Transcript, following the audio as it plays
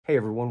Hey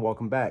everyone,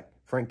 welcome back.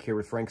 Frank here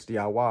with Frank's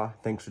DIY.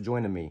 Thanks for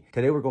joining me.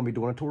 Today we're going to be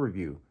doing a tool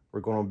review.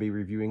 We're going to be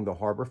reviewing the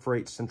Harbor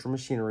Freight Central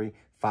Machinery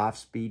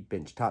 5-speed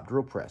benchtop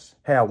drill press.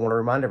 Hey, I want to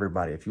remind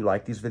everybody, if you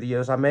like these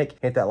videos I make,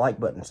 hit that like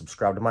button,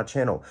 subscribe to my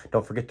channel.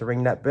 Don't forget to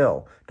ring that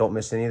bell. Don't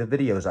miss any of the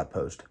videos I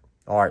post.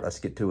 All right, let's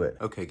get to it.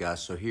 Okay guys,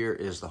 so here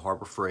is the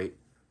Harbor Freight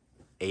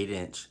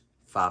 8-inch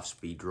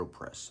 5-speed drill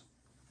press.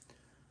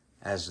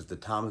 As of the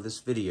time of this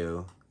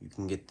video, you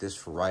can get this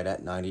for right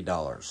at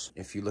 $90.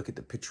 If you look at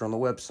the picture on the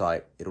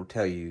website, it'll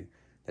tell you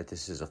that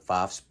this is a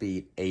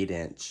 5-speed,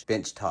 8-inch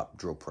benchtop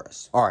drill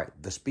press. All right,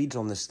 the speeds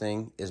on this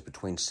thing is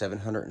between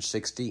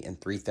 760 and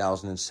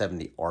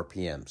 3,070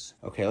 RPMs.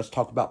 Okay, let's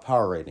talk about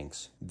power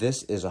ratings.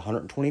 This is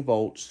 120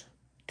 volts,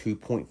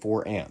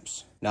 2.4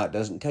 amps. Now, it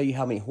doesn't tell you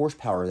how many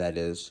horsepower that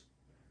is,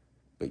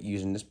 but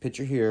using this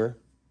picture here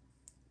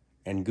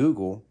and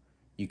Google,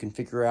 you can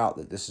figure out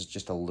that this is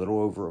just a little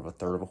over of a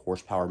third of a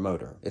horsepower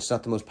motor. It's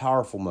not the most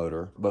powerful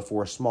motor, but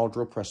for a small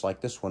drill press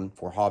like this one,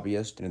 for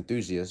hobbyists and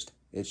enthusiasts,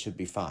 it should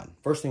be fine.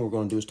 First thing we're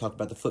going to do is talk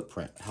about the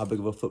footprint. How big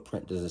of a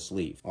footprint does this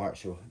leave? All right,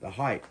 so the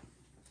height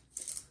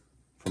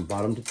from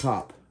bottom to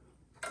top.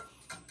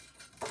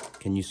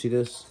 Can you see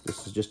this?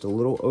 This is just a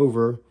little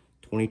over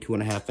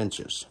 22.5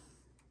 inches.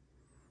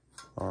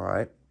 All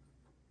right.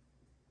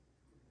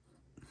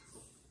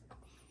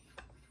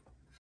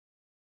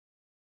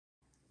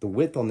 The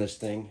width on this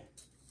thing,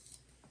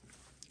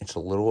 it's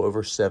a little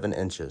over 7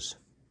 inches.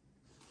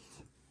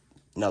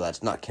 Now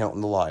that's not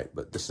counting the light,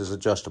 but this is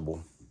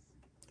adjustable.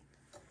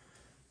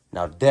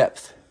 Now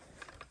depth,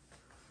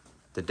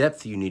 the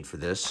depth you need for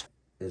this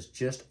is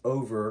just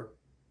over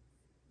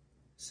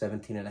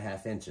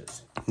 17.5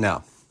 inches.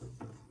 Now,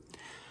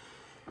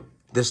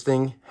 this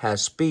thing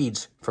has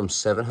speeds from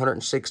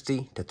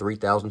 760 to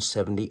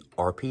 3,070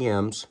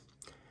 RPMs.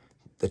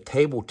 The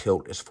table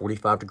tilt is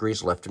 45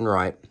 degrees left and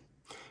right.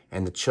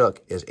 And the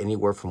chuck is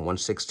anywhere from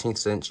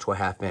 1/16 inch to a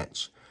 1/2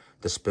 inch.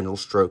 The spindle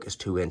stroke is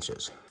 2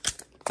 inches.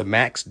 The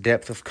max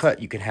depth of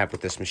cut you can have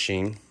with this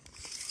machine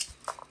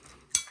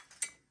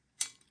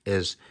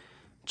is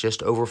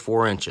just over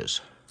 4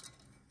 inches.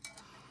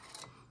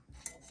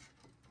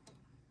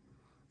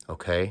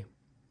 Okay.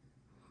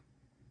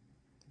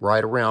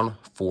 Right around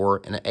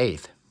 4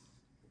 1/8.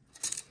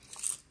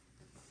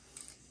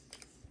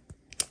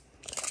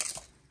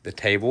 The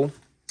table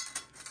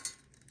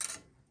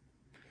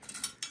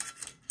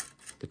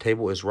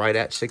is right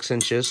at 6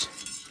 inches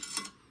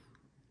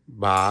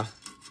by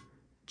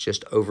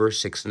just over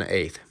 6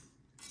 1/8.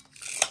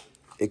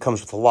 It comes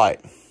with a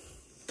light.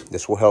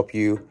 This will help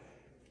you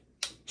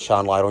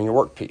shine light on your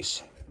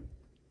workpiece.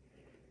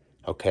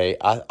 Okay,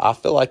 I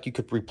feel like you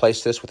could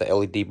replace this with an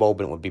LED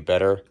bulb and it would be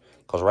better,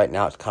 because right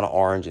now it's kind of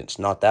orange and it's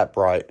not that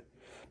bright,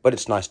 but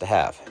it's nice to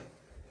have.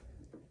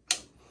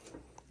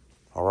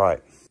 All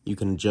right, you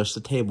can adjust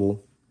the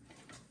table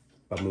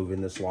by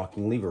moving this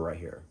locking lever right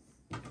here.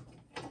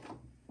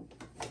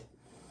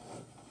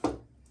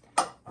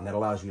 And that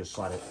allows you to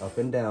slide it up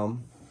and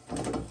down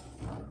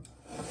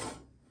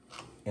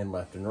and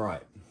left and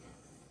right.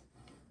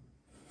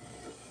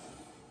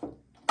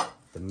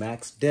 The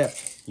max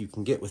depth you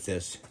can get with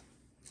this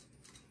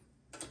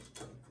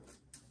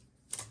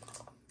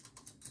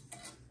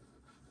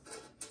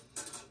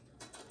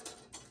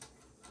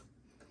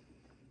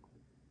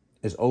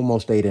is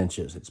almost 8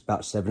 inches. It's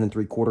about 7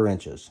 3/4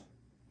 inches.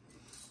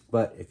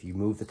 But if you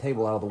move the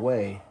table out of the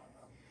way,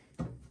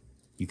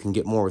 you can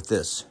get more with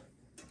this.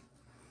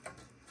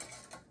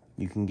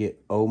 You can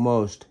get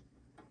almost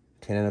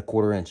 10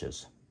 1/4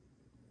 inches.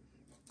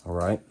 All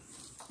right.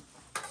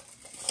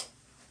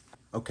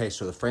 Okay,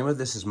 so the frame of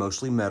this is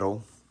mostly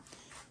metal.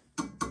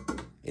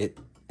 It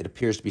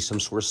appears to be some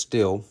sort of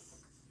steel,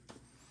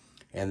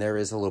 and there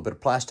is a little bit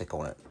of plastic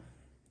on it.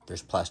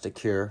 There's plastic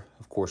here.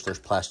 Of course, there's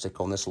plastic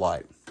on this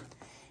light.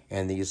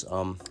 And these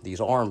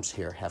arms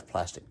here have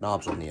plastic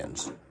knobs on the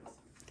ends.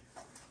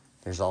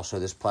 There's also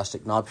this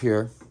plastic knob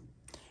here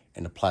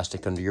and the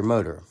plastic under your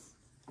motor.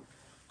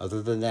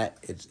 Other than that,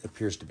 it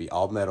appears to be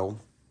all metal,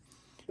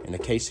 and the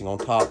casing on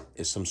top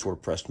is some sort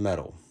of pressed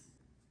metal.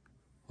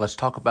 Let's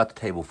talk about the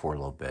table for a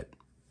little bit.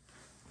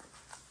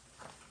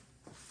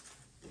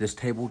 This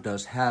table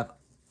does have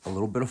a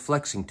little bit of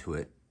flexing to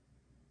it.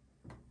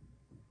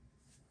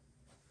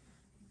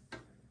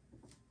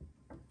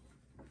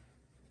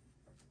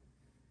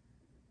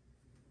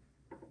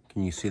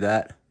 Can you see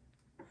that?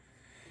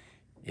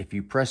 If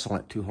you press on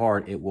it too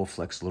hard, it will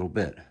flex a little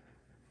bit.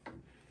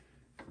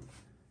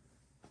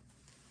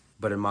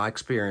 But in my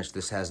experience,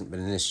 this hasn't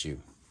been an issue.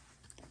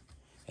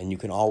 And you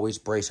can always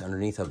brace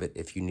underneath of it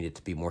if you need it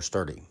to be more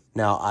sturdy.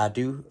 Now, I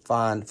do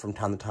find from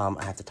time to time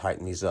I have to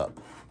tighten these up.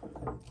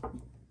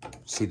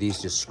 See,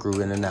 these just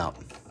screw in and out.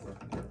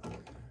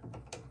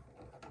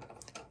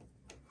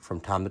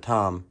 From time to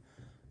time,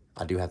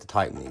 I do have to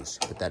tighten these,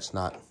 but that's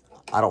not,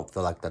 I don't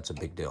feel like that's a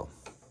big deal.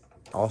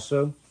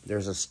 Also,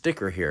 there's a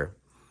sticker here.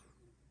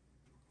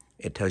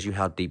 It tells you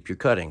how deep you're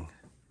cutting.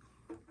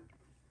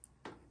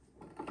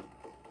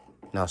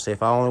 Now, say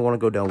if I only want to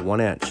go down 1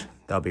 inch,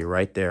 that'll be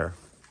right there.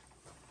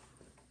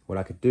 What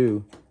I could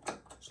do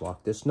is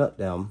lock this nut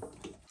down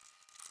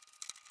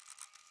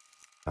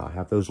I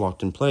have those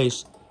locked in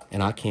place,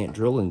 and I can't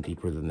drill any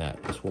deeper than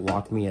that. This will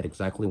lock me at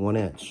exactly 1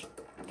 inch.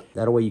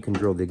 That way you can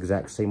drill the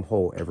exact same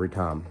hole every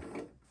time.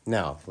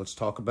 Now, let's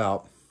talk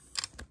about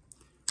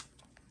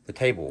the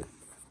table.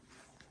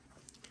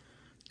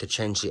 To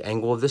change the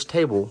angle of this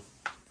table,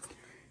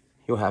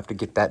 you'll have to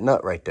get that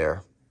nut right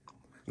there.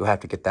 You'll have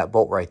to get that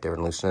bolt right there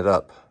and loosen it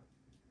up.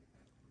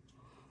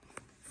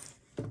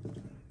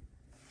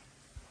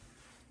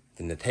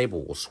 Then the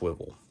table will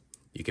swivel.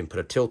 You can put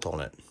a tilt on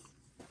it.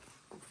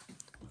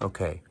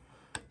 Okay,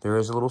 there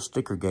is a little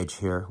sticker gauge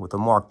here with a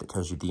mark that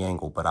tells you the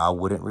angle, but I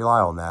wouldn't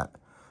rely on that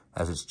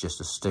as it's just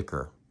a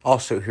sticker.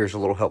 Also, here's a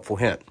little helpful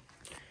hint.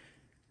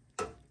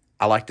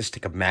 I like to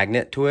stick a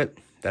magnet to it.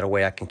 That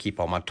way I can keep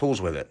all my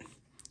tools with it.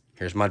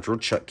 Here's my drill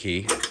chuck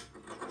key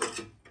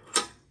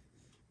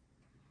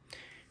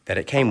that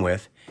it came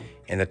with,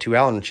 and the 2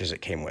 Allen wrenches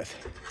it came with.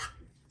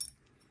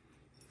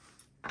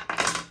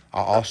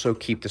 I'll also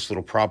keep this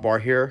little prop bar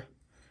here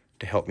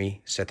to help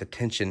me set the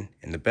tension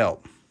in the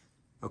belt.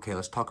 Okay,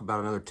 let's talk about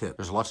another tip.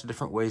 There's lots of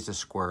different ways to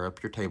square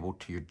up your table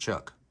to your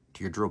chuck,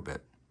 to your drill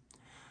bit.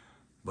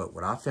 But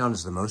what I found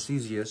is the most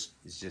easiest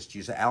is just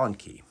use an Allen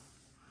key.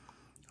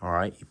 All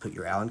right, you put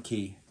your Allen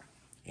key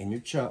in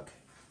your chuck.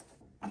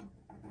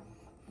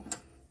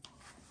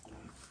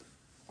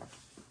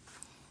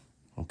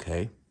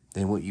 Okay,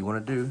 then what you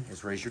want to do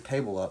is raise your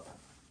table up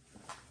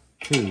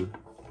to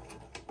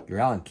your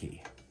Allen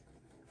key.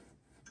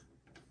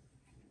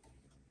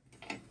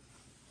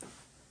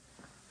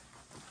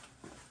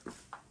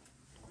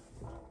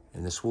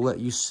 And this will let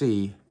you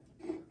see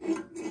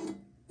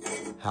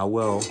how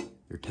well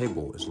your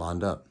table is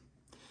lined up.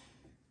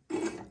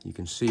 You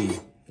can see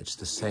it's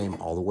the same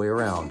all the way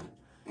around.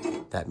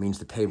 That means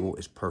the table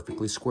is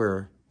perfectly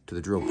square to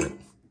the drill bit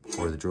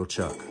or the drill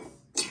chuck.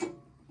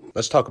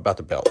 Let's talk about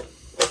the belt.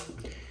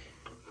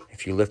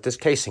 If you lift this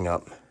casing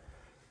up,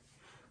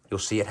 you'll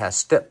see it has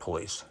step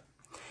pulleys.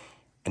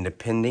 And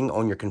depending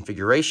on your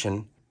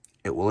configuration,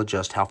 it will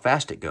adjust how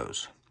fast it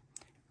goes.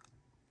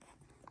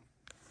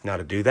 Now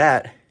to do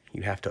that,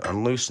 you have to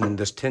unloosen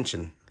this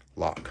tension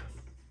lock.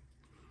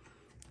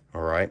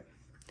 All right.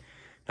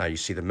 Now you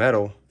see the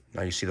metal.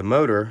 Now you see the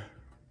motor.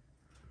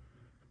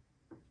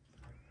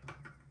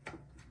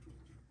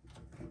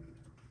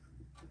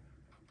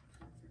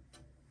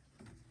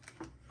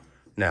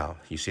 Now,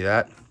 you see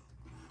that?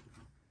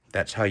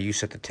 That's how you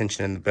set the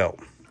tension in the belt.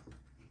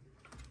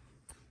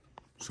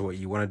 So what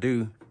you want to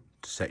do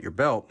to set your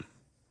belt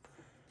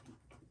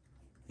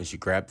is you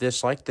grab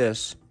this like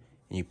this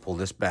and you pull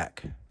this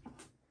back.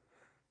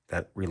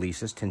 That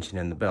releases tension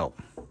in the belt.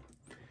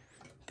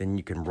 Then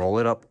you can roll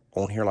it up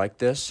on here like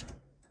this.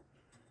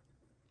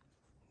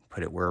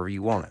 Put it wherever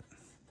you want it.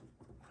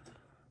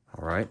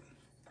 All right.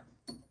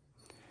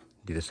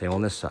 Do the same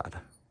on this side.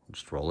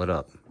 Just roll it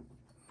up.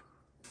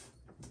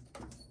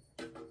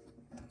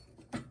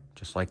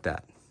 Just like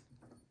that.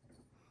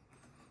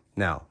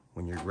 Now,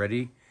 when you're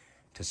ready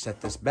to set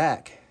this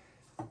back,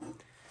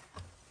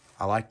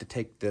 I like to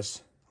take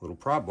this little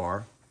prop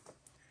bar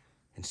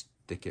and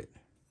stick it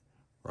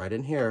right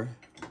in here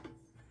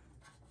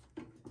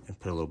and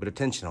put a little bit of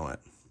tension on it.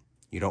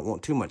 You don't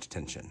want too much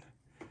tension.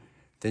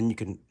 Then you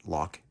can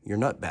lock your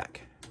nut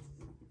back.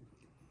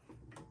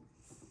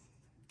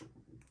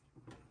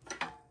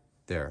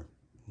 There.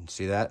 You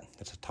see that?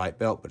 It's a tight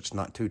belt, but it's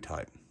not too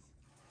tight.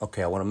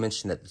 Okay, I want to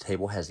mention that the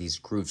table has these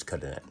grooves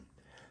cut in it.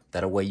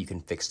 That way you can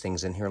fix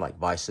things in here like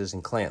vices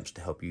and clamps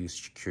to help you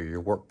secure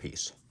your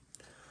workpiece.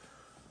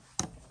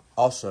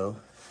 Also,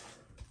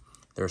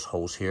 there's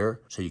holes here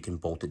so you can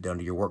bolt it down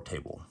to your work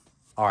table.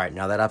 All right,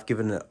 now that I've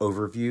given an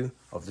overview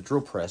of the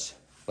drill press,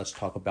 let's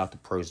talk about the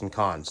pros and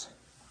cons.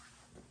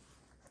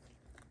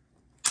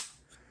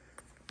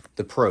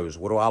 The pros,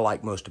 what do I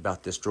like most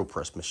about this drill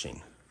press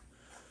machine?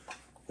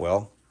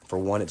 Well, for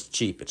one, it's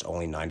cheap. It's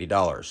only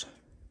 $90.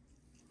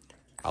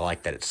 I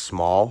like that it's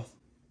small.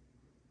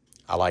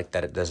 I like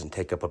that it doesn't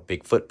take up a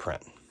big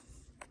footprint.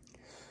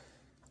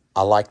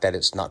 I like that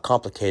it's not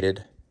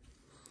complicated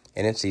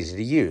and it's easy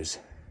to use.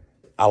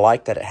 I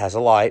like that it has a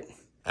light,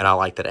 and I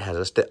like that it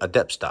has a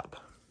depth stop.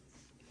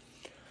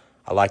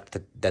 I like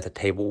that the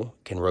table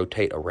can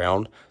rotate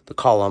around the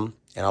column,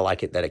 and I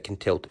like it that it can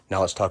tilt.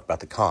 Now let's talk about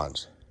the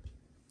cons.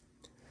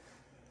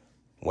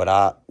 What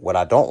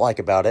I don't like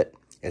about it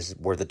is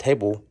where the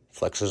table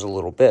flexes a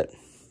little bit.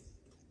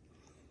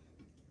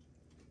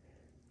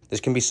 This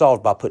can be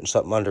solved by putting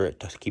something under it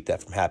to keep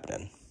that from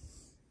happening.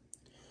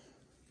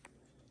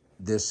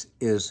 This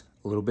is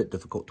a little bit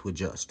difficult to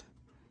adjust.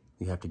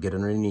 You have to get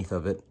underneath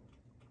of it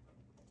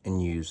and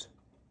use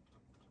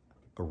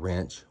a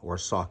wrench or a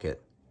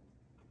socket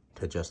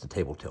to adjust the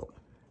table tilt.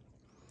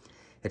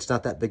 It's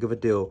not that big of a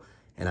deal,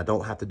 and I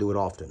don't have to do it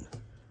often.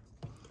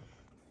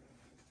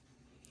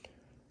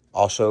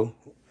 Also,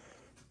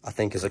 I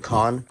think as a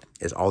con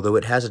is although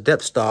it has a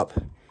depth stop,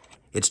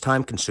 it's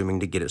time consuming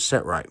to get it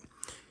set right.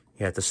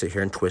 You have to sit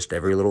here and twist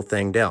every little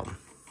thing down.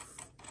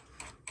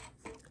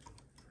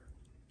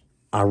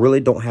 I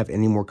really don't have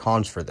any more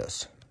cons for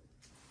this.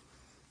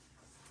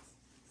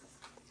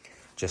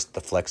 just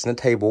the flexing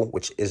the table,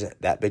 which isn't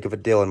that big of a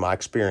deal in my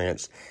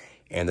experience,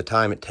 and the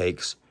time it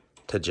takes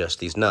to adjust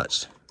these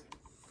nuts.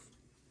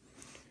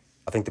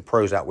 I think the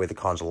pros outweigh the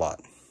cons a lot.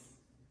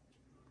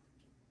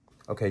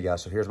 Okay,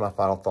 guys, so here's my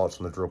final thoughts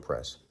on the drill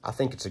press. I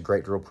think it's a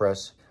great drill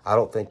press. I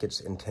don't think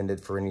it's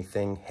intended for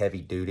anything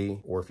heavy duty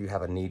or if you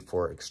have a need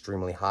for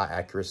extremely high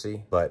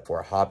accuracy, but for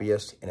a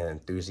hobbyist and an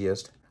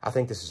enthusiast, I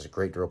think this is a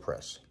great drill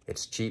press.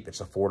 It's cheap,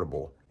 it's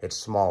affordable, it's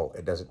small,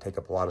 it doesn't take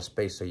up a lot of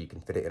space so you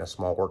can fit it in a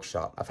small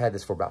workshop. I've had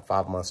this for about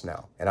 5 months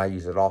now, and I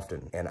use it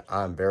often, and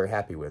I'm very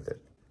happy with it.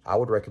 I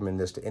would recommend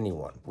this to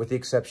anyone, with the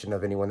exception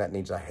of anyone that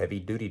needs a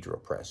heavy-duty drill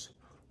press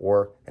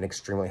or an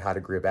extremely high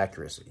degree of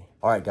accuracy.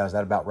 All right, guys,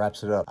 that about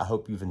wraps it up. I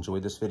hope you've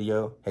enjoyed this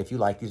video. Hey, if you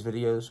like these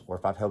videos or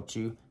if I've helped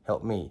you,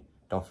 help me.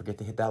 Don't forget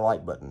to hit that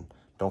like button.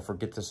 Don't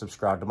forget to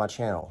subscribe to my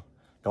channel.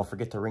 Don't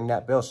forget to ring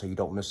that bell so you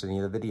don't miss any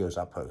of the videos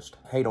I post.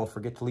 Hey, don't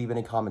forget to leave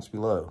any comments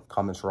below.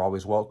 Comments are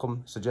always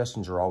welcome.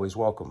 Suggestions are always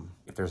welcome.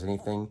 If there's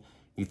anything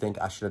you think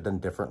I should have done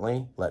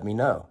differently, let me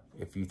know.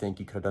 If you think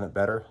you could have done it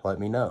better, let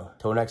me know.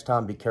 Till next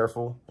time, be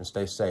careful and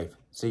stay safe.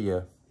 See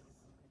ya.